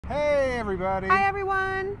Hey everybody! Hi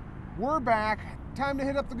everyone! We're back. Time to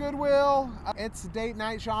hit up the Goodwill. It's date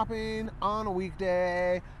night shopping on a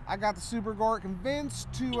weekday. I got the Supercort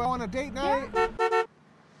convinced to go on a date night. Yeah.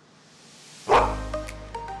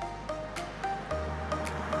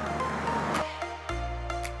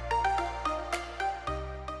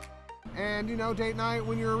 And you know, date night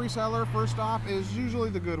when you're a reseller, first stop is usually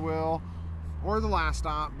the Goodwill or the last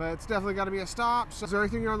stop, but it's definitely got to be a stop. So is there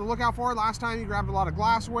anything you're on the lookout for? Last time you grabbed a lot of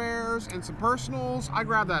glasswares and some personals. I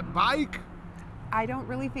grabbed that bike. I don't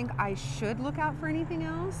really think I should look out for anything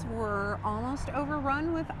else. We're almost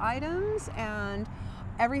overrun with items and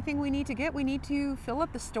everything we need to get. We need to fill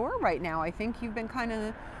up the store right now. I think you've been kind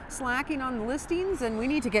of slacking on the listings and we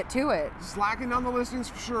need to get to it. Slacking on the listings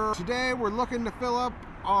for sure. Today we're looking to fill up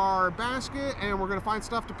our basket and we're going to find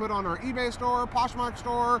stuff to put on our eBay store, Poshmark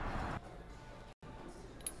store.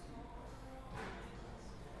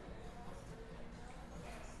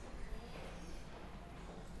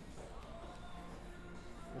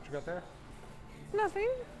 What you got there? Nothing.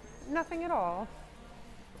 Nothing at all.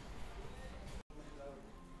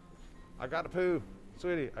 I got a poo.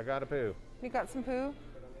 Sweetie, I got a poo. You got some poo?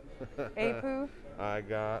 A poo? I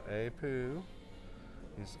got a poo.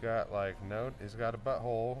 He's got like he's got a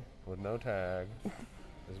butthole with no tag.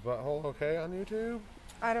 Is butthole okay on YouTube?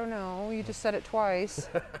 I don't know. You just said it twice.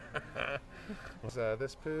 So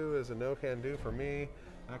this poo is a no can do for me.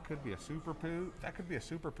 That could be a super poo. That could be a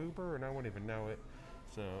super pooper and I won't even know it.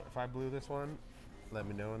 So if I blew this one, let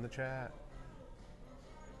me know in the chat.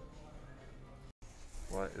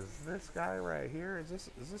 What is this guy right here? Is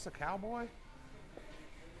this a cowboy?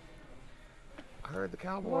 I heard the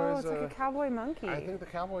Cowboys. Whoa, it's like a cowboy monkey. I think the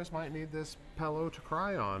Cowboys might need this pillow to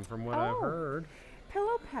cry on, from what I've heard.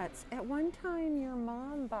 Pillow pets. At one time, your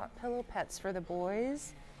mom bought pillow pets for the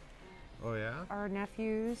boys. Oh yeah? Our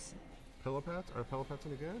nephews. Pillow pets? Are pillow pets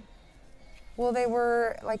any good? Well, they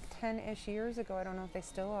were like 10-ish years ago. I don't know if they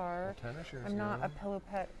still are. Well, 10-ish years I'm ago. not a pillow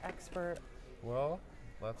pet expert. Well,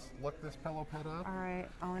 let's look this pillow pet up. All right,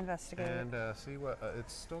 I'll investigate. And see what,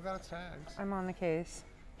 it's still got its tags. I'm on the case.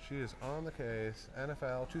 She is on the case.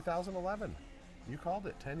 NFL 2011. You called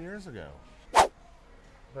it 10 years ago. But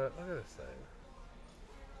look at this thing.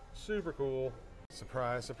 Super cool.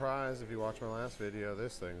 Surprise, surprise. If you watch my last video,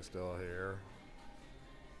 this thing's still here.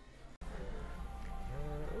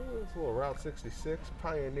 It's a little Route 66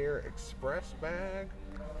 Pioneer Express bag.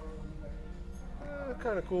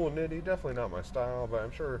 Kind of cool and nitty. Definitely not my style, but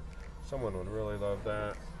I'm sure someone would really love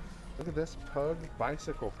that. Look at this Pug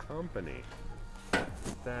Bicycle Company.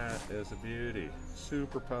 That is a beauty.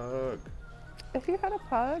 Super Pug. If you had a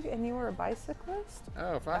pug and you were a bicyclist,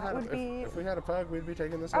 oh, if we had a pug, we'd be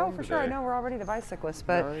taking this home for today. sure. I know we're already the bicyclists,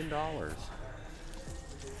 but $9.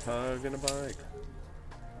 Pug and a bike.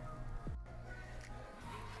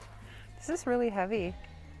 This is really heavy.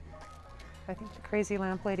 I think the crazy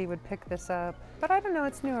lamp lady would pick this up, but I don't know.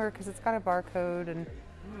 It's newer because it's got a barcode and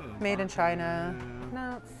made in China.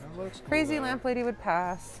 No, it's Cool, crazy lamp lady would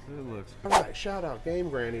pass. It looks. Alright, shout out Game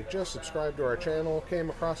Granny. Just subscribed to our channel. Came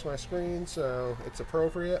across my screen, so it's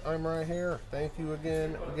appropriate. I'm right here. Thank you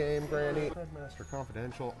again, Game Granny. Shredmaster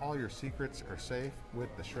Confidential. All your secrets are safe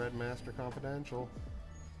with the Shredmaster Confidential.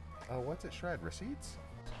 What's it shred? Receipts?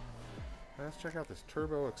 Let's check out this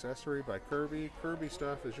turbo accessory by Kirby. Kirby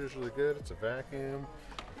stuff is usually good. It's a vacuum.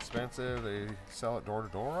 Expensive. They sell it door to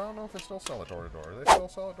door. I don't know if they still sell it door to door. Do they still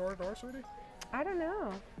sell it door to door, sweetie? I don't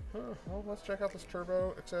know. Huh, well, let's check out this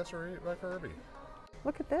turbo accessory by Kirby.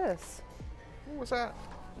 Look at this. Ooh, what's that?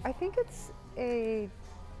 I think it's a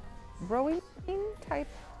rowing type.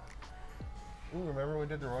 Ooh, remember we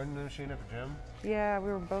did the rowing machine at the gym? Yeah, we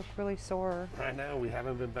were both really sore. I know, we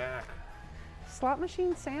haven't been back. Slot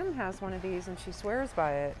Machine Sam has one of these and she swears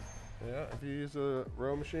by it. Yeah, if you use a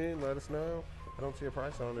row machine, let us know. I don't see a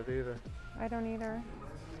price on it either. I don't either.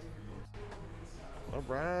 All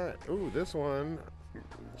right. Ooh, this one.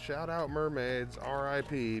 Shout out Mermaids,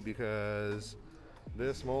 RIP, because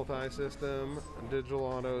this multi-system digital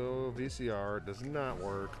auto VCR does not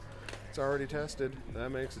work. It's already tested. That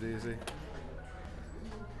makes it easy.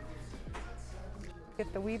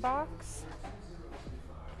 Get the Wii box.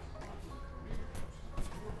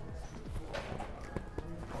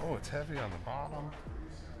 Oh, it's heavy on the bottom.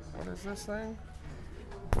 What is this thing?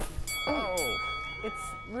 Oh!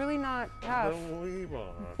 It's really not tough. The Wii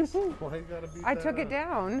box. Why you gotta beat I that took it up?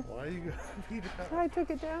 down. Why you gotta beat it up? I took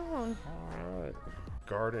it down. Alright.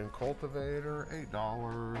 Garden Cultivator,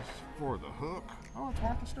 $8 for the hook. Oh, it's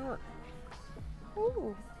Martha Stewart.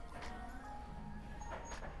 Ooh.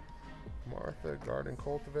 Martha Garden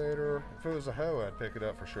Cultivator. If it was a hoe, I'd pick it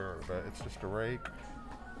up for sure, but it's just a rake.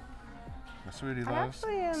 My sweetie I loves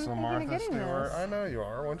actually am some thinking of Martha getting Stewart. this. I know you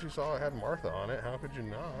are. Once you saw it had Martha on it, how could you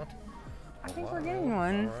not? I think we're getting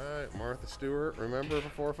one. All right, Martha Stewart. Remember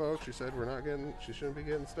before, folks, she said she shouldn't be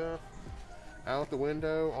getting stuff out the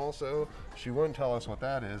window. Also, she wouldn't tell us what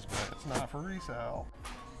that is, but it's not for resale.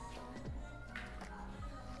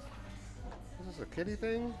 Is this a kitty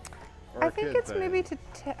thing? Or I a think kid it's thing? maybe to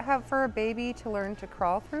have for a baby to learn to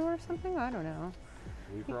crawl through or something. I don't know.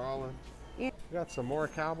 We crawling. Yeah. We got some more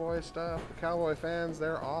cowboy stuff. The cowboy fans,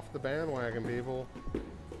 they're off the bandwagon, people.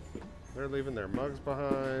 They're leaving their mugs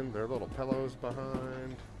behind, their little pillows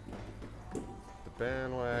behind. The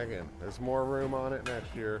bandwagon. There's more room on it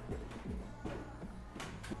next year.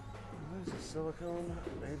 There's a silicone,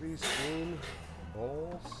 maybe spoon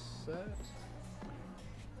bowl set.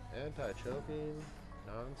 Anti-choking,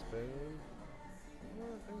 non-spoon. Oh,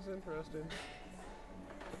 things interesting.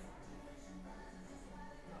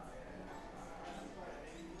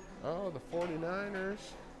 Oh, the 49ers.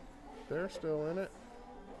 They're still in it.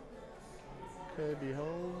 KB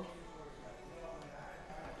Home.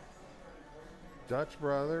 Dutch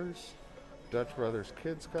Brothers. Dutch Brothers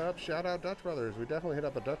Kids Cup. Shout out Dutch Brothers. We definitely hit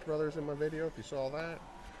up a Dutch Brothers in my video if you saw that.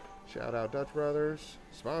 Shout out Dutch Brothers.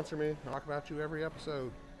 Sponsor me. Talk about you every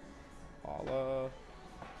episode. Holla.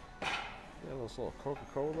 Yeah, this little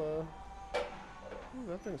Coca-Cola. Ooh,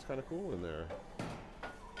 that thing's kind of cool in there.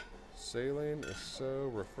 Sailing is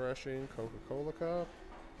so refreshing. Coca-Cola cup.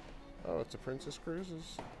 Oh, it's a Princess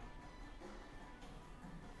Cruises.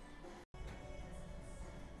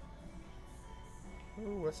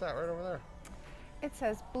 Ooh, what's that right over there? It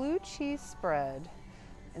says blue cheese spread.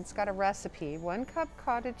 It's got a recipe: 1 cup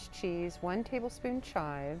cottage cheese, 1 tablespoon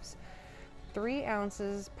chives, 3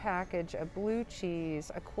 ounces package of blue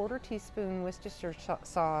cheese, 1/4 teaspoon Worcestershire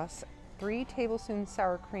sauce, 3 tablespoons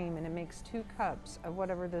sour cream, and it makes 2 cups of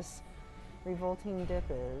whatever this revolting dip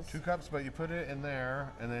is. 2 cups, but you put it in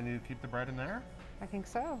there, and then you keep the bread in there? I think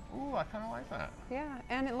so. Ooh, I kind of like that. Yeah,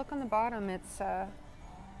 and look on the bottom. It's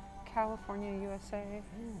California, USA.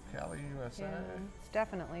 Ooh, Cali, USA. Yeah, it's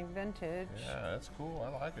definitely vintage. Yeah, that's cool.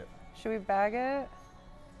 I like it. Should we bag it?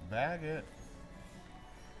 Bag it.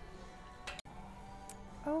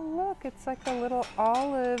 Oh, look, it's like a little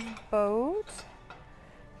olive boat.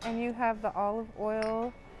 And you have the olive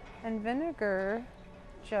oil and vinegar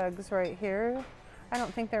jugs right here. I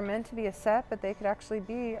don't think they're meant to be a set, but they could actually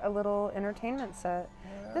be a little entertainment set.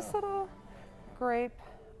 Yeah. This little grape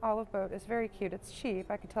olive boat is very cute. It's cheap.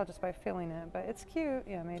 I could tell just by feeling it, but it's cute.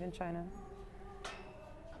 Yeah, made in China.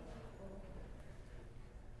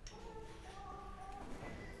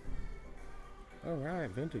 All right,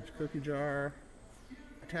 vintage cookie jar.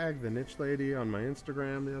 I tagged the niche lady on my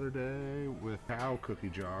Instagram the other day with cow cookie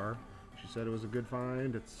jar. She said it was a good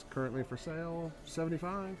find. It's currently for sale,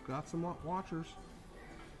 $75. Got some watchers.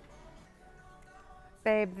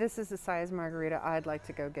 Babe, this is the size margarita I'd like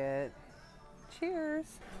to go get.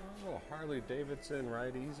 Cheers. A little Harley Davidson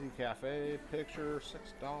Ride Easy Cafe picture,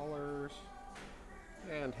 $6.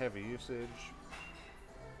 And heavy usage.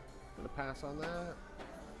 Gonna pass on that.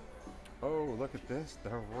 Oh, look at this,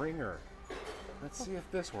 the ringer. Let's see if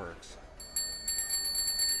this works.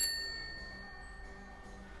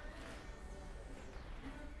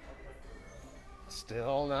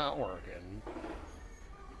 Still not working.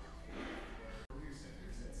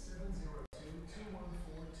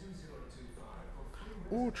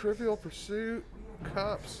 Ooh, Trivial Pursuit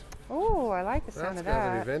cups. Oh, I like the sound That's of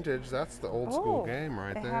gotta be that. vintage. That's the old school game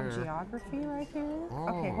right they there. have geography right here.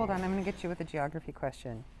 Okay, hold on. I'm going to get you with a geography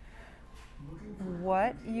question.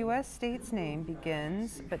 What U.S. state's name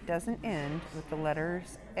begins but doesn't end with the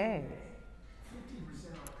letters A?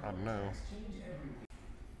 I don't know.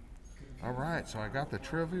 All right, so I got the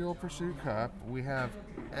Trivial Pursuit cup. We have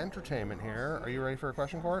entertainment here. Are you ready for a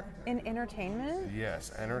question, Court? In entertainment?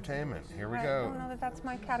 Yes, entertainment. Here we I go. don't know that that's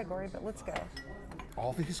my category, but let's go.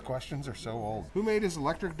 All these questions are so old. Who made his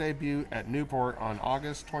electric debut at Newport on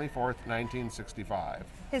August 24th, 1965?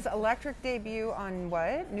 His electric debut on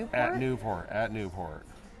what? Newport? At Newport. At Newport.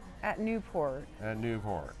 At Newport. At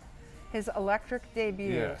Newport. His electric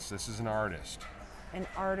debut. Yes, this is an artist. An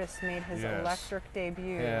artist made his Yes. electric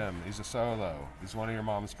debut. Him. He's a solo. He's one of your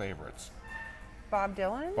mom's favorites. Bob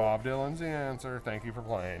Dylan? Bob Dylan's the answer. Thank you for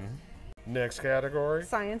playing. Next category.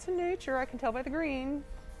 Science and nature, I can tell by the green.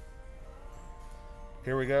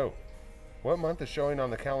 Here we go. What month is showing on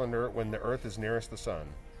the calendar when the Earth is nearest the sun?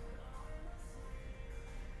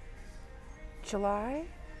 July?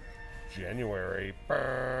 January.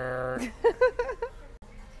 Burn.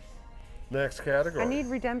 Next category. I need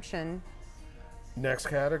redemption. Next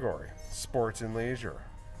category. Sports and leisure.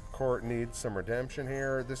 Court needs some redemption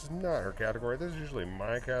here. This is not her category. This is usually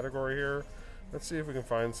my category here. Let's see if we can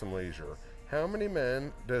find some leisure. How many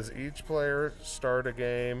men does each player start a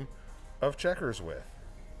game of checkers with?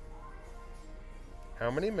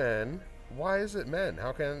 How many men? Why is it men?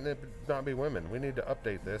 How can it not be women? We need to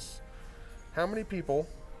update this. How many people,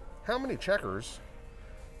 how many checkers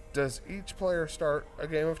does each player start a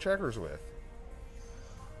game of checkers with?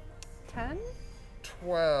 10?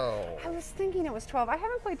 12. I was thinking it was 12. I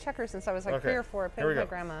haven't played checkers since I was like 3 or 4. I played with my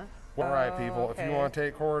grandma. All right, people. Okay. If you want to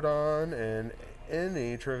take Cordon in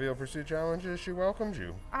any Trivial Pursuit challenges, she welcomes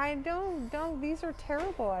you. I don't. These are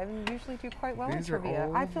terrible. I usually do quite well in These are trivia.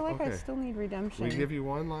 old? I feel like I Okay. still need redemption. We give you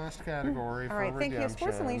one last category All for right, thank you. redemption.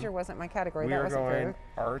 Sports and leisure wasn't my category. We That are wasn't going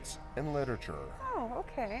fair. arts and literature. Oh,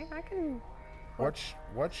 okay. I can.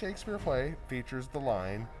 What Shakespeare play features the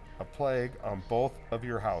line, "A plague on both of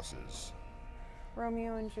your houses"?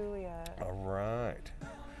 Romeo and Juliet. All right.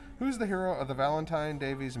 Who's the hero of the Valentine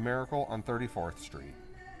Davies Miracle on 34th Street?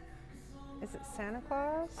 Is it Santa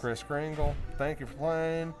Claus? Chris Kringle. Thank you for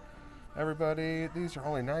playing. Everybody, these are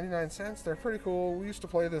only 99 cents. They're pretty cool. We used to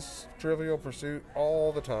play this Trivial Pursuit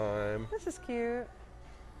all the time. This is cute.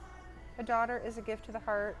 A daughter is a gift to the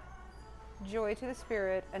heart, joy to the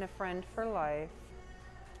spirit, and a friend for life.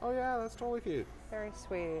 Oh yeah, that's totally cute. Very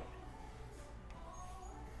sweet.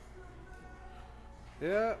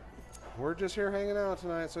 Yeah, we're just here hanging out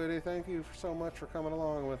tonight, sweetie. Thank you so much for coming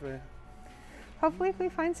along with me. Hopefully we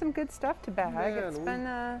find some good stuff to bag. Man, It's been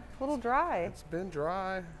a little dry. It's been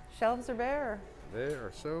dry. Shelves are bare. They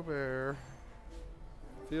are so bare.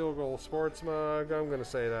 Field goal sports mug. I'm going to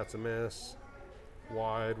say that's a miss.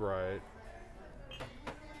 Wide right.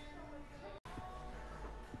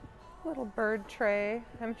 Little bird tray.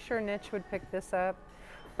 I'm sure Nitch would pick this up.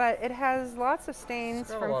 But it has lots of stains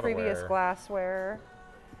got a from lot of previous wear. glassware.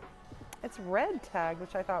 It's red tagged,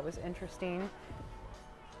 which I thought was interesting.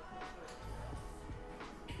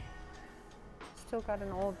 Still got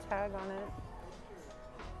an old tag on it.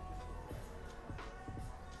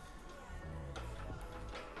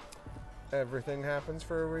 Everything happens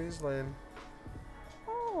for a reason.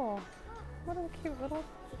 Oh, what a cute little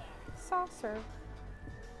saucer.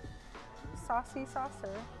 Saucy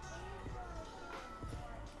saucer.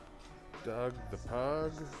 Doug the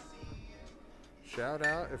Pug. Shout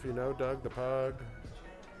out if you know Doug the Pug.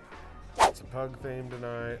 It's a pug theme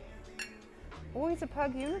tonight. Oh, he's a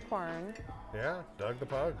pug unicorn. Yeah, Doug the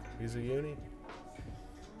Pug. He's a uni.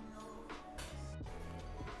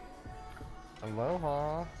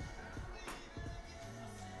 Aloha.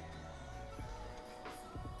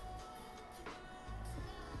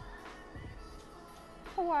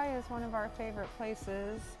 Hawaii is one of our favorite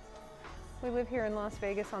places. We live here in Las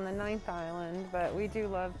Vegas on the 9th Island, but we do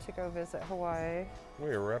love to go visit Hawaii. We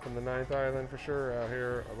are repping the 9th Island for sure out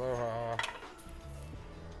here. Aloha.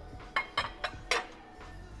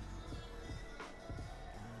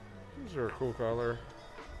 These are a cool color.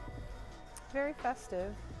 Very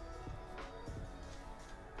festive.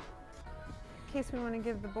 In case we want to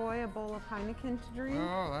give the boy a bowl of Heineken to drink.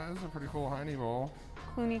 Oh, that is a pretty cool Heine bowl.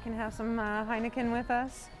 Clooney can have some Heineken with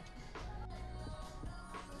us.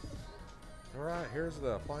 All right, here's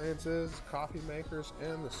the appliances, coffee makers,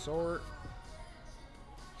 and the sort.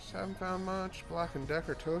 Just haven't found much. Black &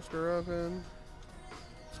 Decker toaster oven.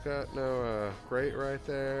 It's got no grate right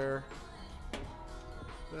there.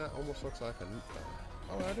 That almost looks like a...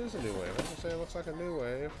 oh, that is a Nuwave. I was going to say it looks like a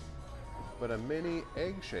Nuwave. But a mini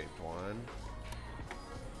egg-shaped one.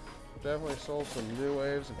 Definitely sold some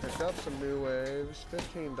Nuwaves and picked up some Nuwaves.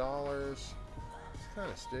 $15. It's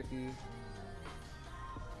kind of sticky.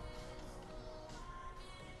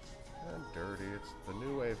 And dirty. It's the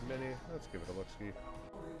Nuwave Mini. Let's give it a look-ski.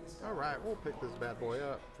 All right, we'll pick this bad boy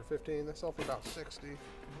up for 15. They sell for about 60.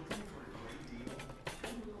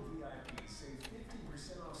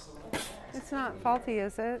 It's not faulty,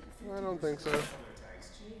 is it? I don't think so.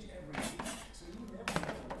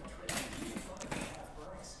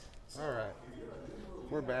 All right,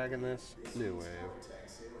 we're bagging this Nuwave.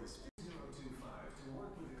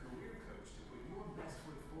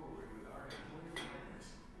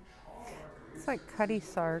 It's like Cuddy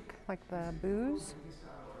Sark, like the booze.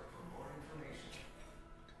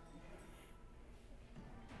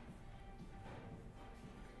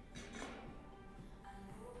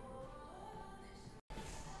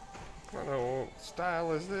 I don't know what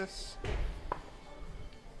style is this.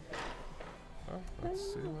 Oh,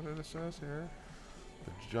 let's see what it says here.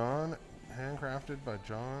 Handcrafted by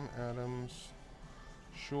John Adams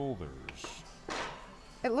Shoulders.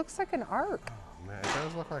 It looks like an arc. Oh, man, it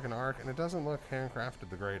does look like an arc, and it doesn't look handcrafted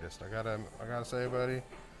the greatest. I gotta say, buddy.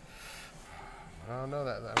 I don't know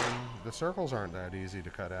that. I mean, the circles aren't that easy to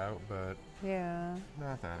cut out, but Yeah.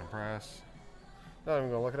 not that impressed. Not even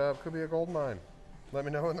gonna look it up. Could be a gold mine. Let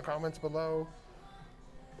me know in the comments below.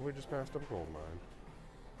 We just passed up a gold mine.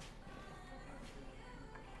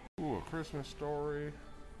 Ooh, a Christmas story.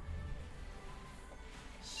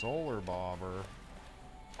 Solar bobber.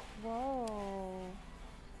 Whoa.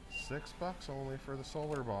 $6 only for the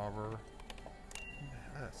solar bobber.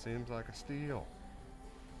 That seems like a steal.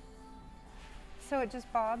 So it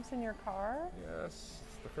just bobs in your car? Yes,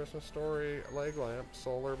 it's the Christmas story leg lamp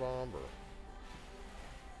solar bobber.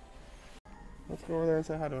 Let's go over there and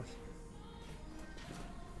say hi to us.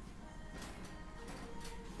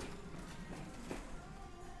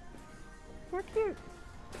 You're cute.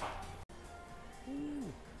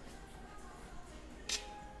 Ooh.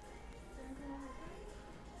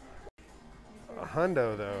 A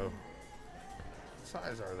hundo though. What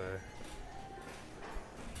size are they?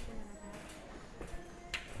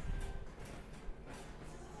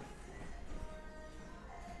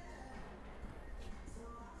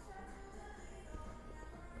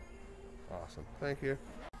 Awesome. Thank you.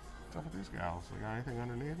 What's up with these gals? They got anything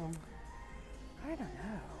underneath them? I don't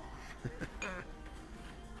know.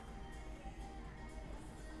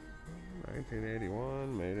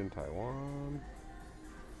 1981, made in Taiwan.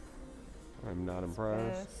 I'm not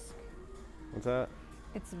impressed. Bisque. What's that?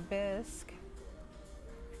 It's bisque.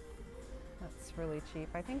 That's really cheap.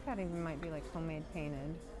 I think that even might be like homemade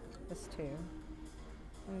painted. This too.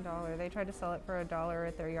 $1. They tried to sell it for $1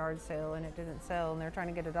 at their yard sale and it didn't sell, and they're trying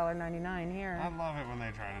to get $1.99 here. I love it when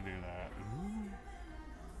they try to do that.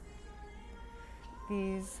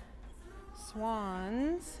 These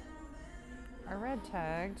swans are red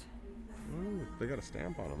tagged. Ooh, they got a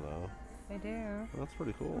stamp on them though. They do. That's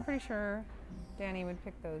pretty cool. I'm pretty sure Danny would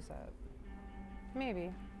pick those up. Maybe.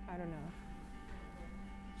 I don't know.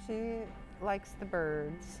 She likes the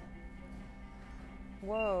birds.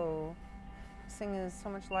 Whoa. This thing is so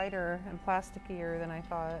much lighter and plasticier than I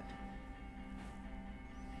thought.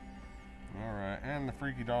 All right, and the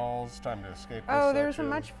freaky dolls. Time to escape this Oh, there's a section.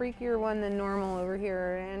 much freakier one than normal over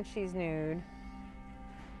here, and she's nude.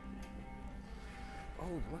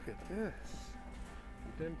 Oh, look at this.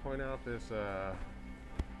 You didn't point out this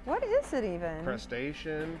What is it even?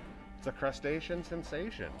 crustacean. It's a crustacean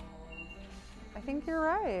sensation. I think you're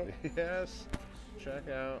right. Yes. Check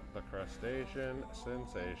out the crustacean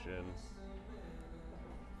sensation.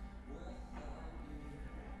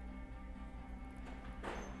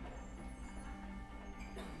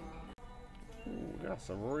 Ooh, got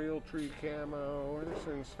some real tree camo. This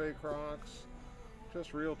thing's fake Crocs.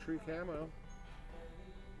 Just real tree camo.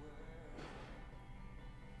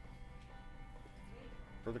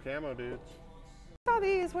 For the camo dudes. I saw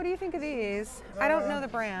these. What do you think of these? I don't know the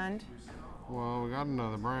brand. Well, we got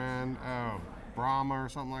another brand. Oh, Brahma or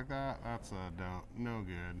something like that. That's no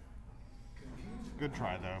good. Good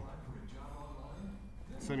try though.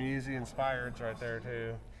 Some Yeezy inspireds right there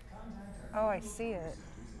too. Oh, I see it.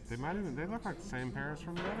 They look like the same pairs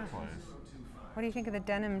from the other place. What do you think of the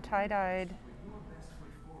denim tie-dyed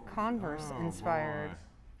Converse Oh, inspired?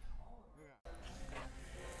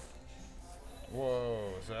 boy.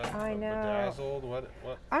 Whoa, is that I know. bedazzled? What?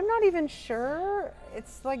 I'm not even sure.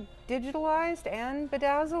 It's like digitalized and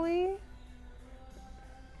bedazzly.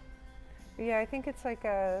 Yeah, I think it's like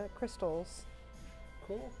crystals.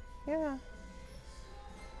 Cool. Yeah.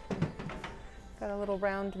 Got a little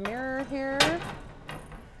round mirror here.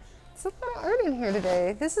 It's a lot of art in here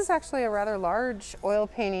today. This is actually a rather large oil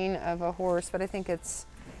painting of a horse, but I think it's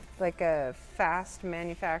like a fast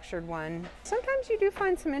manufactured one. Sometimes you do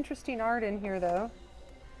find some interesting art in here though.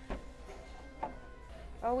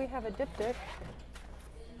 Oh, we have a diptych.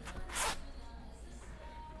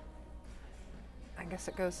 I guess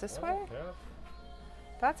it goes this way. Yeah,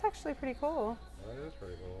 That's actually pretty cool. that is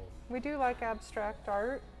pretty cool. We do like abstract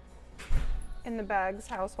art in the Bags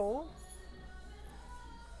household.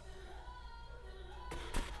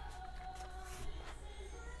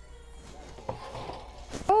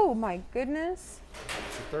 Oh my goodness.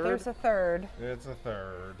 It's a third? There's a third. It's a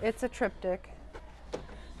third. It's a triptych.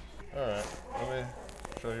 All right, let me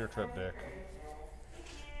show your triptych.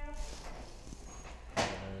 There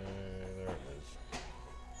it is.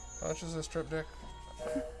 How much is this triptych?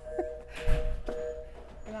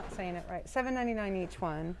 I'm not saying it right. $7.99 each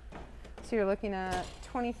one. So you're looking at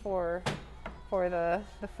 $24 for the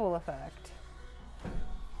full effect.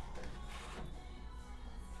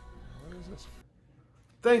 What is this?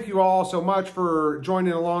 Thank you all so much for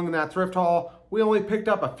joining along in that thrift haul. We only picked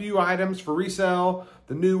up a few items for resale: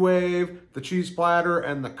 the Nuwave, the cheese platter,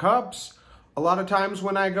 and the cups. A lot of times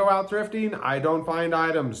when I go out thrifting, I don't find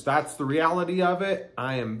items. That's the reality of it.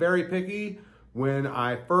 I am very picky, When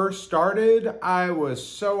I first started, I was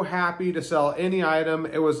so happy to sell any item.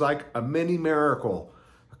 It was like a mini miracle.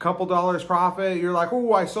 A couple dollars profit, you're like,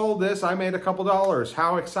 oh, I sold this, I made a couple dollars.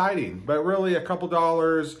 How exciting. But really, a couple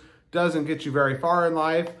dollars doesn't get you very far in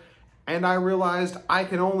life. And I realized I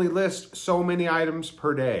can only list so many items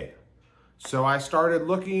per day. So I started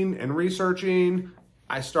looking and researching.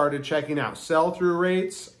 I started checking out sell-through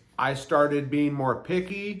rates. I started being more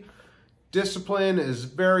picky. Discipline is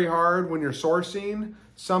very hard when you're sourcing.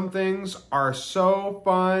 Some things are so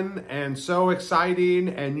fun and so exciting,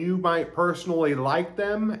 and you might personally like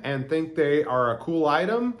them and think they are a cool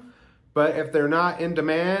item. But if they're not in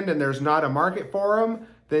demand and there's not a market for them,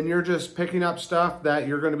 then you're just picking up stuff that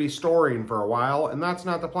you're going to be storing for a while. And that's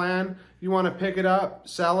not the plan. You want to pick it up,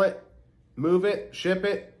 sell it, move it, ship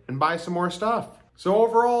it, and buy some more stuff. So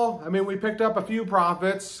overall, I mean, we picked up a few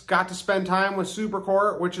profits, got to spend time with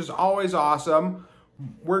Supercort, which is always awesome.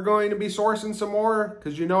 We're going to be sourcing some more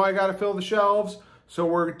because you know I got to fill the shelves. So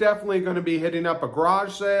we're definitely going to be hitting up a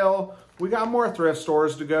garage sale. We got more thrift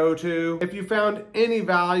stores to go to. If you found any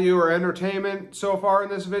value or entertainment so far in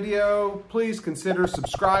this video, please consider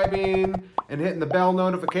subscribing and hitting the bell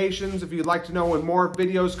notifications if you'd like to know when more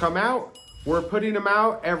videos come out. We're putting them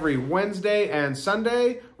out every Wednesday and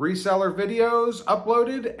Sunday, reseller videos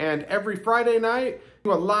uploaded, and every Friday night,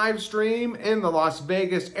 do a live stream in the Las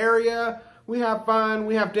Vegas area. We have fun,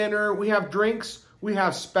 we have dinner, we have drinks, we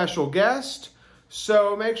have special guests.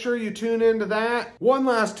 So make sure you tune into that. One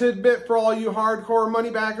last tidbit for all you hardcore money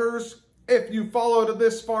backers. If you followed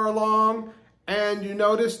this far along and you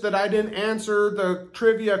noticed that I didn't answer the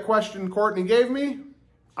trivia question Courtney gave me,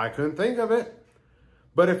 I couldn't think of it.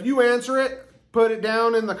 But if you answer it, put it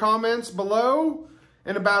down in the comments below.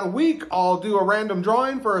 In about a week, I'll do a random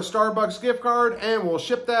drawing for a Starbucks gift card and we'll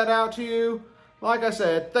ship that out to you. Like I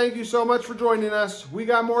said, thank you so much for joining us. We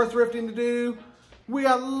got more thrifting to do. We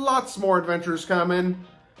got lots more adventures coming.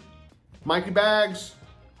 Mikey Bags,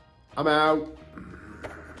 I'm out.